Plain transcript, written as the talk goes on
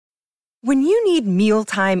When you need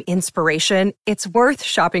mealtime inspiration, it's worth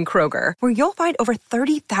shopping Kroger, where you'll find over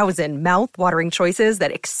 30,000 mouth-watering choices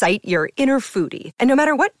that excite your inner foodie. And no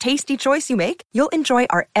matter what tasty choice you make, you'll enjoy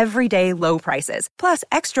our everyday low prices, plus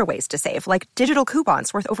extra ways to save, like digital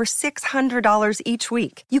coupons worth over $600 each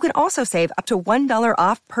week. You can also save up to $1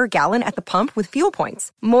 off per gallon at the pump with fuel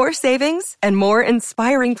points. More savings and more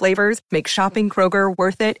inspiring flavors make shopping Kroger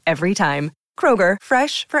worth it every time. Kroger,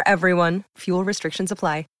 fresh for everyone. Fuel restrictions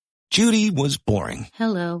apply. Judy was boring.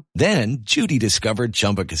 Hello. Then Judy discovered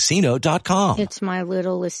ChumbaCasino.com. It's my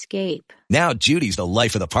little escape. Now Judy's the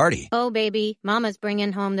life of the party. Oh, baby, mama's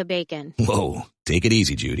bringing home the bacon. Whoa, take it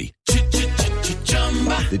easy, Judy.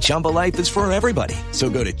 The Chumba life is for everybody. So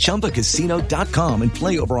go to ChumbaCasino.com and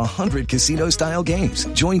play over 100 casino-style games.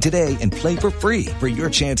 Join today and play for free for your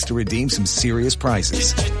chance to redeem some serious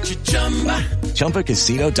prizes.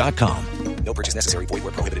 ChumbaCasino.com. No purchase necessary. Void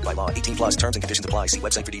where prohibited by law. 18 plus terms and conditions apply. See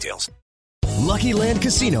website for details. Lucky Land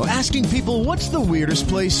Casino, asking people, what's the weirdest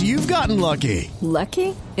place you've gotten lucky?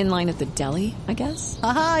 Lucky? In line at the deli, I guess?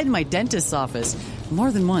 Aha, in my dentist's office.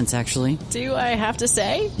 More than once, actually. Do I have to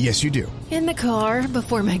say? Yes, you do. In the car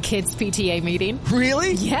before my kids' PTA meeting.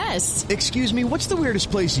 Really? Yes. Excuse me, what's the weirdest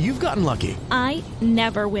place you've gotten lucky? I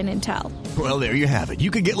never win and tell. Well, there you have it. You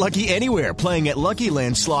can get lucky anywhere, playing at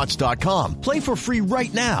LuckyLandSlots.com. Play for free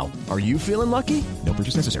right now. Are you feeling lucky? No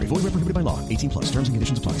purchase necessary. Void where prohibited by law. 18 plus. Terms and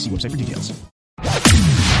conditions apply. See website for details.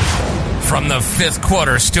 From the Fifth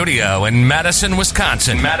Quarter Studio in Madison,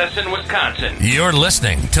 Wisconsin. You're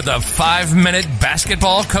listening to the 5-Minute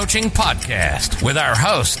Basketball Coaching Podcast with our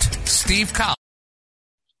host, Steve Collins.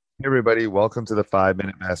 Hey everybody, welcome to the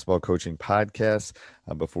 5-Minute Basketball Coaching Podcast.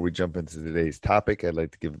 Before we jump into today's topic, I'd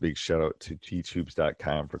like to give a big shout out to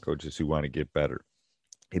teachhoops.com for coaches who want to get better.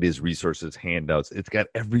 It is resources, handouts. It's got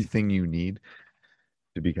everything you need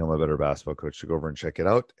to become a better basketball coach. So go over and check it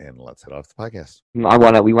out, and let's head off the podcast. We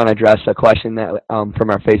want to address a question that from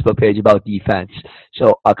our Facebook page about defense.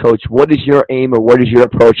 So, Coach, what is your aim or what is your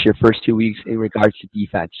approach your first 2 weeks in regards to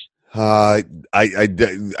defense? And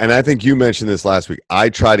I think you mentioned this last week. I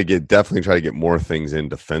definitely try to get more things in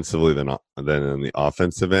defensively than on the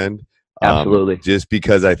offensive end. Absolutely. Just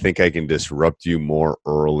because I think I can disrupt you more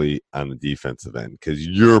early on the defensive end, because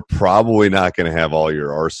you're probably not going to have all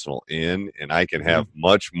your arsenal in, and I can have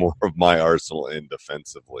much more of my arsenal in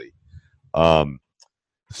defensively.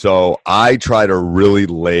 So I try to really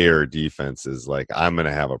layer defenses. Like, I'm going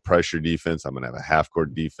to have a pressure defense. I'm going to have a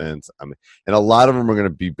half-court defense. And a lot of them are going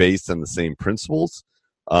to be based on the same principles.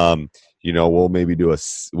 We'll maybe do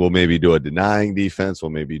a denying defense.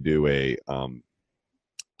 We'll maybe do a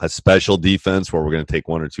special defense where we're going to take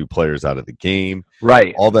one or two players out of the game.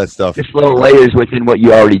 Right. All that stuff. Just little layers within what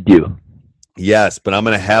you already do. Yes, but I'm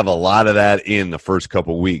going to have a lot of that in the first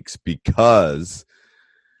couple weeks because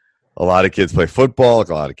a lot of kids play football, a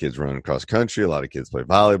lot of kids run cross country, a lot of kids play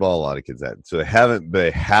volleyball, a lot of kids that. So they haven't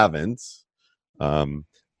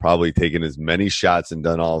probably taken as many shots and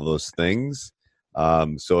done all of those things.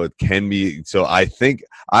 So it can be. So I think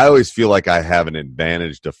I always feel like I have an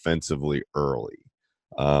advantage defensively early.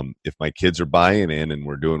 If my kids are buying in and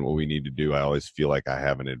we're doing what we need to do, I always feel like I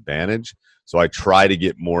have an advantage. So I try to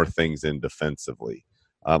get more things in defensively.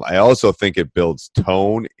 I also think it builds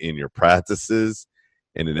tone in your practices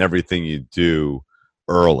and in everything you do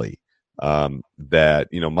early. My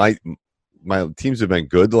teams have been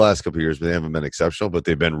good the last couple of years, but they haven't been exceptional, but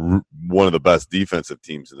they've been one of the best defensive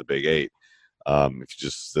teams in the Big Eight. If you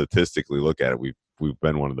just statistically look at it, we've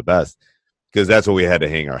been one of the best. Because that's what we had to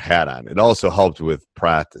hang our hat on. It also helped with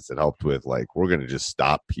practice. It helped with, we're going to just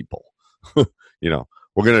stop people. We're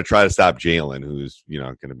going to try to stop Jalen, who's,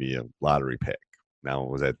 going to be a lottery pick. Now,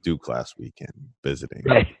 was at Duke last weekend visiting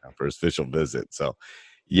for his official visit. So,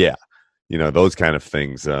 yeah, those kind of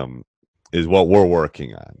things is what we're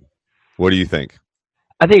working on. What do you think?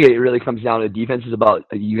 I think it really comes down to defense is about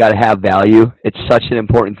you got to have value. It's such an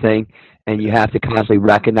important thing, and you have to constantly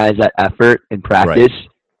recognize that effort in practice. Right.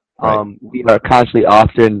 We are constantly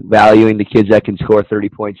often valuing the kids that can score 30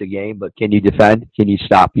 points a game, but can you defend? Can you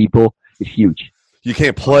stop people? It's huge. You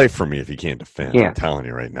can't play for me if you can't defend. I'm telling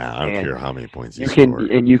you right now. I don't care how many points you score.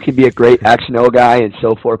 And you can be a great X and O guy and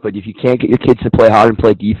so forth, but if you can't get your kids to play hard and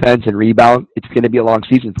play defense and rebound, it's going to be a long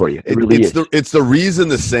season for you. It really is. It's the reason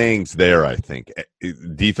the saying's there, I think.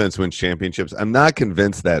 Defense wins championships. I'm not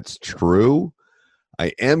convinced that's true.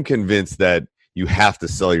 I am convinced that you have to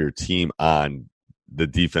sell your team on the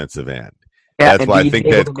defensive end. Yeah, that's why I think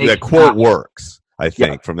that quote works, I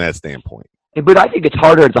think, from that standpoint. But I think it's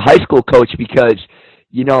harder as a high school coach because,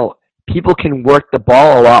 people can work the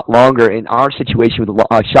ball a lot longer in our situation with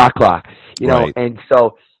a shot clock, and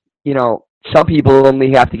so, some people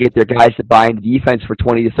only have to get their guys to buy into defense for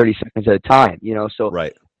 20 to 30 seconds at a time, so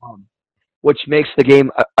right. Which makes the game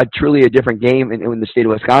a truly a different game in the state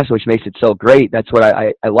of Wisconsin, which makes it so great. That's what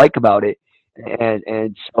I like about it.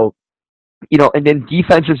 And so, and then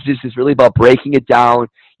defense is really about breaking it down.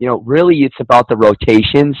 Really it's about the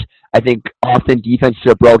rotations. I think often defenses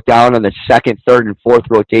are broke down on the second, third, and fourth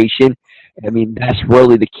rotation. I mean, that's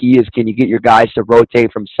really the key is can you get your guys to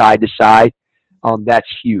rotate from side to side? That's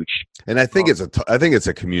huge. And I think it's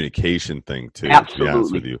a communication thing too, absolutely. To be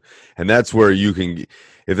honest with you. And that's where you can,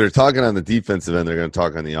 if they're talking on the defensive end, they're going to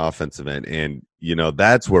talk on the offensive end. And,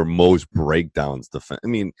 that's where most breakdowns I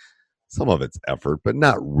mean, some of it's effort, but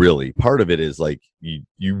not really. Part of it is like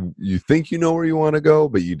you think you know where you want to go,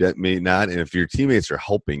 but you may not. And if your teammates are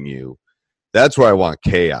helping you, that's where I want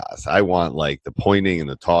chaos. I want like the pointing and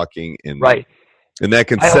the talking and right. And that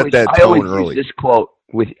can set that tone early. Use this quote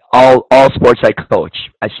with all sports I coach.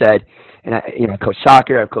 I said, and I coach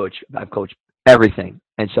soccer, I've coached everything.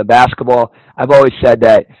 And so basketball, I've always said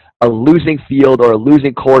that a losing field or a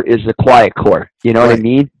losing court is a quiet court. You know right. what I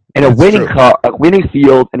mean? And a winning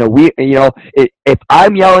field, and if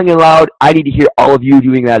I'm yelling loud, I need to hear all of you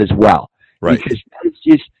doing that as well. Right. Because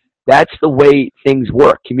that's the way things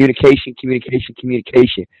work. Communication.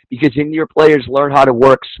 Because then your players learn how to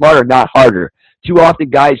work smarter, not harder. Too often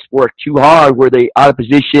guys work too hard where they out of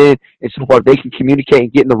position and so forth. They can communicate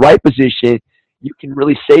and get in the right position. You can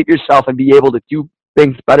really save yourself and be able to do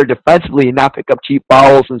things better defensively and not pick up cheap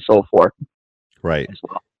fouls and so forth. Right. As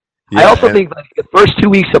well. Yeah, I also think like the first 2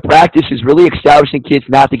 weeks of practice is really establishing kids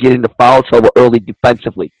not to get into foul trouble early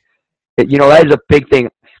defensively. That is a big thing.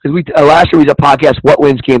 Because last year we did a podcast, What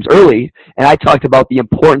Wins Games Early, and I talked about the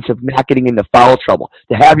importance of not getting into foul trouble.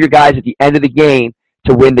 To have your guys at the end of the game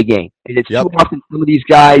to win the game. And it's too often some of these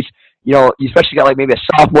guys, you especially got like maybe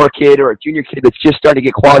a sophomore kid or a junior kid that's just starting to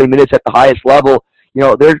get quality minutes at the highest level,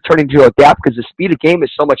 they're turning to adapt because the speed of game is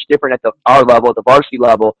so much different at our level, at the varsity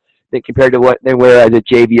level, than compared to what they were as a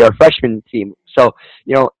JV or freshman team. So,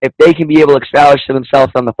 if they can be able to establish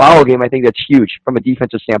themselves on the foul game, I think that's huge from a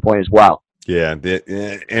defensive standpoint as well. Yeah,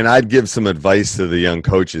 and I'd give some advice to the young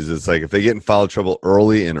coaches. It's like if they get in foul trouble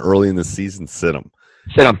early in the season, sit them.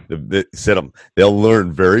 Sit them. They'll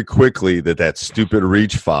learn very quickly that stupid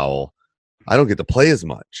reach foul, I don't get to play as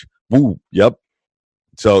much. Woo, yep.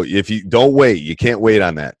 So if you don't wait, you can't wait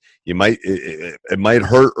on that. You might it might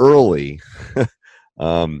hurt early,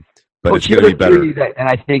 but it's going to be better. And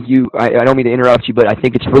I think I don't mean to interrupt you, but I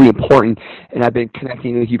think it's really important, and I've been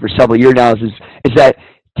connecting with you for several years now, is that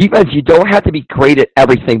defense, you don't have to be great at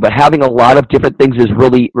everything, but having a lot of different things is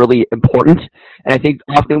really, really important. And I think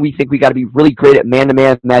often we think we got to be really great at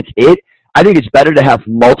man-to-man, and that's it. I think it's better to have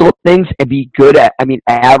multiple things and be good at,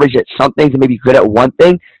 average at some things and maybe good at one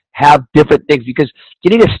thing, have different things, because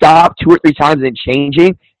getting to stop 2 or 3 times and then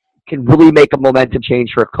changing can really make a momentum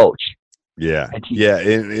change for a coach. Yeah.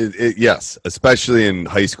 Yes, especially in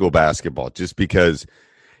high school basketball, just because,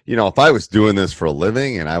 if I was doing this for a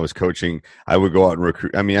living and I was coaching, I would go out and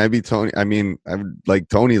recruit. I'd be Tony. I would like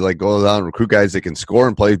Tony, go out and recruit guys that can score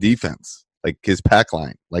and play defense, like his pack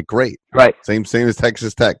line, great. Right. Same as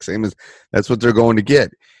Texas Tech. That's what they're going to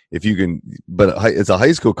get. If you can, but as a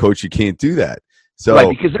high school coach, you can't do that. So right,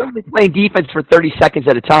 because they're only playing defense for 30 seconds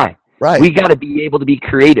at a time. Right. We got to be able to be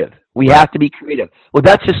creative. We have to be creative. Well,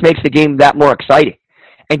 that just makes the game that more exciting.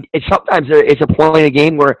 And sometimes it's a point in a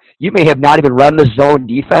game where you may have not even run the zone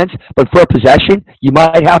defense, but for a possession, you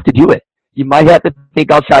might have to do it. You might have to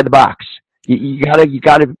think outside the box. You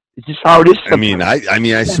gotta. It's just how it is. Sometimes.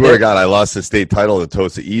 I swear to God, I lost the state title to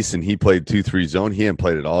Tosa East, and he played 2-3 zone. He hadn't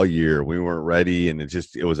played it all year. We weren't ready, and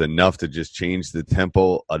it was enough to just change the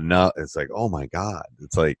tempo enough. It's like, oh my God,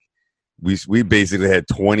 it's like we basically had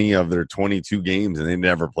 20 of their 22 games, and they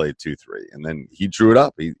never played 2-3. And then he drew it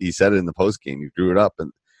up. He said it in the post game. He drew it up, and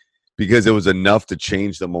because it was enough to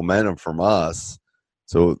change the momentum from us,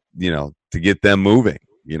 so to get them moving.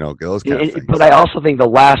 Those kind of things. But I also think the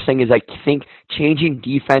last thing is I think changing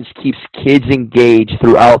defense keeps kids engaged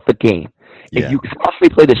throughout the game. If you constantly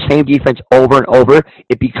play the same defense over and over,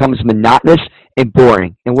 it becomes monotonous and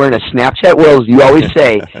boring. And we're in a Snapchat world, as you always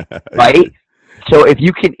say, right? So if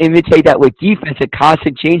you can imitate that with defense and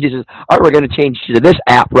constant changes, all right, we're going to change to this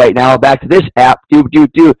app right now, back to this app, do.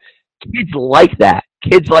 Kids like that.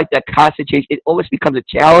 Kids like that constant change. It almost becomes a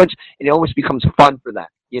challenge, and it almost becomes fun for them,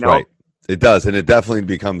 Right. It does, and it definitely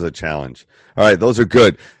becomes a challenge. All right, those are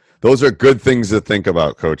good. Those are good things to think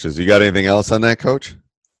about, coaches. You got anything else on that, Coach?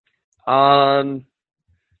 No.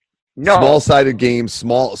 Small-sided games,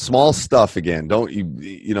 small stuff again. Don't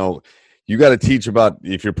you got to teach about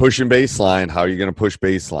if you're pushing baseline, how are you going to push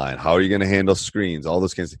baseline? How are you going to handle screens? All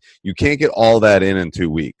those kinds of things. You can't get all that in 2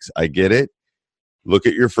 weeks. I get it. Look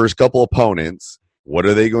at your first couple opponents. What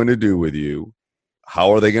are they going to do with you?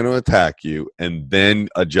 How are they going to attack you? And then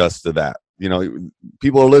adjust to that. You know,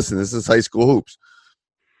 people are listening. This is high school hoops.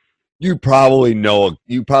 You probably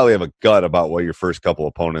have a gut about what your first couple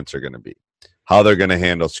opponents are going to be, how they're going to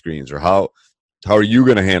handle screens, or how are you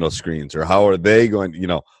going to handle screens, or how are they going, you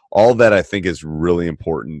know, all that I think is really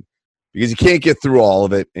important, because you can't get through all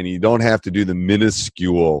of it, and you don't have to do the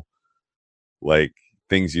minuscule, like,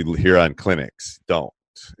 things you hear on clinics. Don't.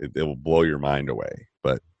 It will blow your mind away.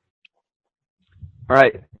 But all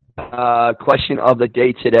right. Question of the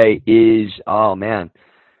day today is, oh man,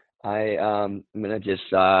 I'm gonna just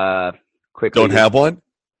quickly. Don't have one?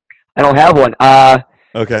 I don't have one.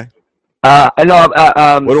 Okay. I know.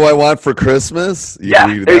 What do I want for Christmas?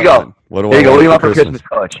 There you go. What do you want for Christmas,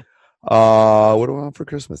 Coach? What do I want for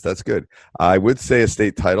Christmas? That's good. I would say a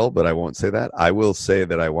state title, but I won't say that. I will say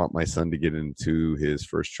that I want my son to get into his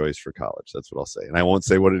first choice for college. That's what I'll say. And I won't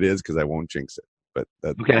say what it is because I won't jinx it. But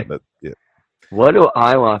okay. Yeah. What do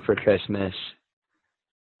I want for Christmas?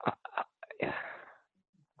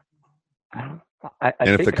 And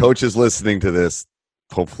if the coach is listening to this,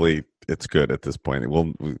 hopefully it's good at this point.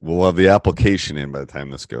 We'll have the application in by the time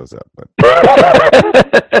this goes up, but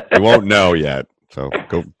we won't know yet. So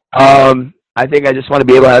go. I think I just want to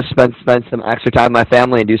be able to spend some extra time with my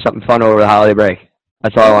family and do something fun over the holiday break.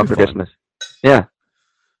 That's all I want for Christmas. Yeah.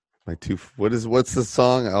 What's the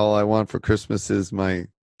song? All I want for Christmas is my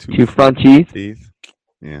two front teeth.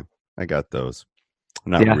 Yeah, I got those.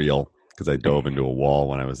 Not real, because I dove into a wall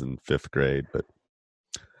when I was in 5th grade. But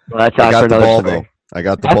that's I got the ball though. I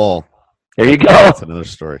got the ball. There you go. That's another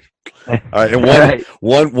story. All right, and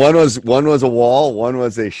one was a wall, one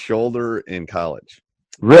was a shoulder in college.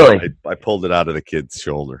 Really? I pulled it out of the kid's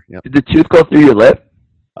shoulder. Yep. Did the tooth go through your lip?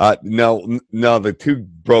 No, the tooth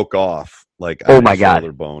broke off. Like, oh my God,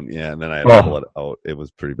 shoulder bone. Yeah, and then I had to pull it out. It was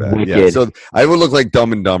pretty bad. Wicked. Yeah, so I would look like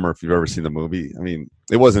Dumb and Dumber if you've ever seen the movie. I mean,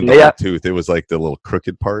 it wasn't the tooth; it was like the little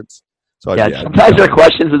crooked parts. So sometimes our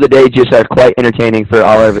questions of the day just are quite entertaining for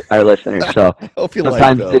all our listeners. So I hope you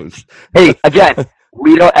like those. Hey, again,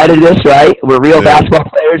 we don't edit this, right? We're real basketball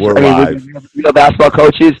players. We're real basketball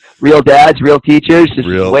coaches, real dads, real teachers. This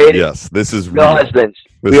real, is yes, this is real real. Husbands.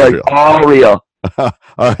 This we are real. all real. All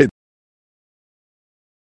right.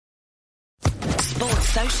 Sports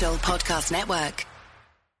Social Podcast Network.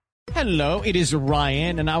 Hello, it is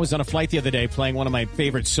Ryan, and I was on a flight the other day playing one of my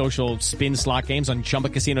favorite social spin slot games on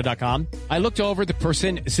ChumbaCasino.com. I looked over at the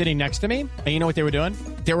person sitting next to me, and you know what they were doing?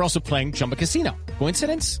 They were also playing Chumba Casino.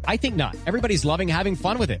 Coincidence? I think not. Everybody's loving having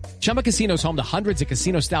fun with it. Chumba Casino is home to hundreds of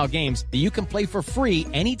casino-style games that you can play for free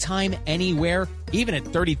anytime, anywhere, even at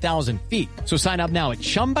 30,000 feet. So sign up now at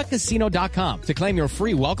ChumbaCasino.com to claim your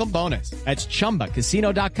free welcome bonus. That's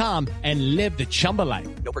ChumbaCasino.com and live the Chumba life.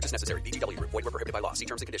 No purchase necessary. VGW. Void where prohibited by law. See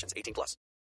terms and conditions. 18+.